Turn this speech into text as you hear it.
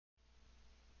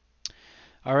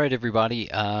All right, everybody.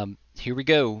 Here we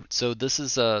go. So this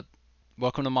is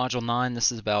welcome to Module 9.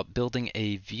 This is about building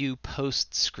a view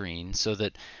post screen so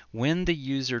that when the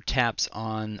user taps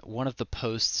on one of the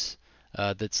posts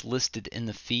that's listed in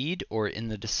the feed or in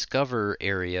the Discover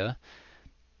area,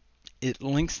 it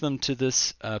links them to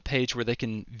this page where they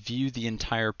can view the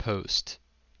entire post.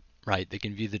 Right? They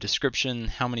can view the description,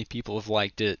 how many people have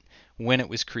liked it, when it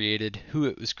was created, who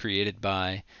it was created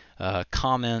by,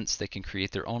 comments. They can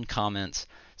create their own comments.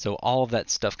 So all of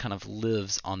that stuff kind of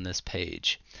lives on this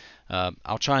page.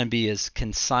 I'll try and be as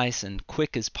concise and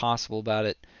quick as possible about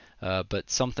it, but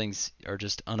some things are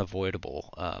just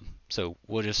unavoidable. So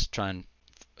we'll just try and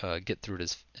get through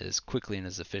it as quickly and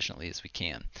as efficiently as we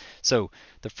can. So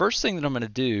the first thing that I'm going to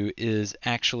do is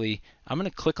actually, I'm going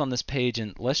to click on this page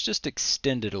and let's just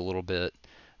extend it a little bit.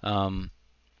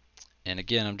 And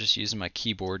again, I'm just using my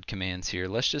keyboard commands here.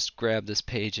 Let's just grab this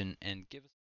page and give us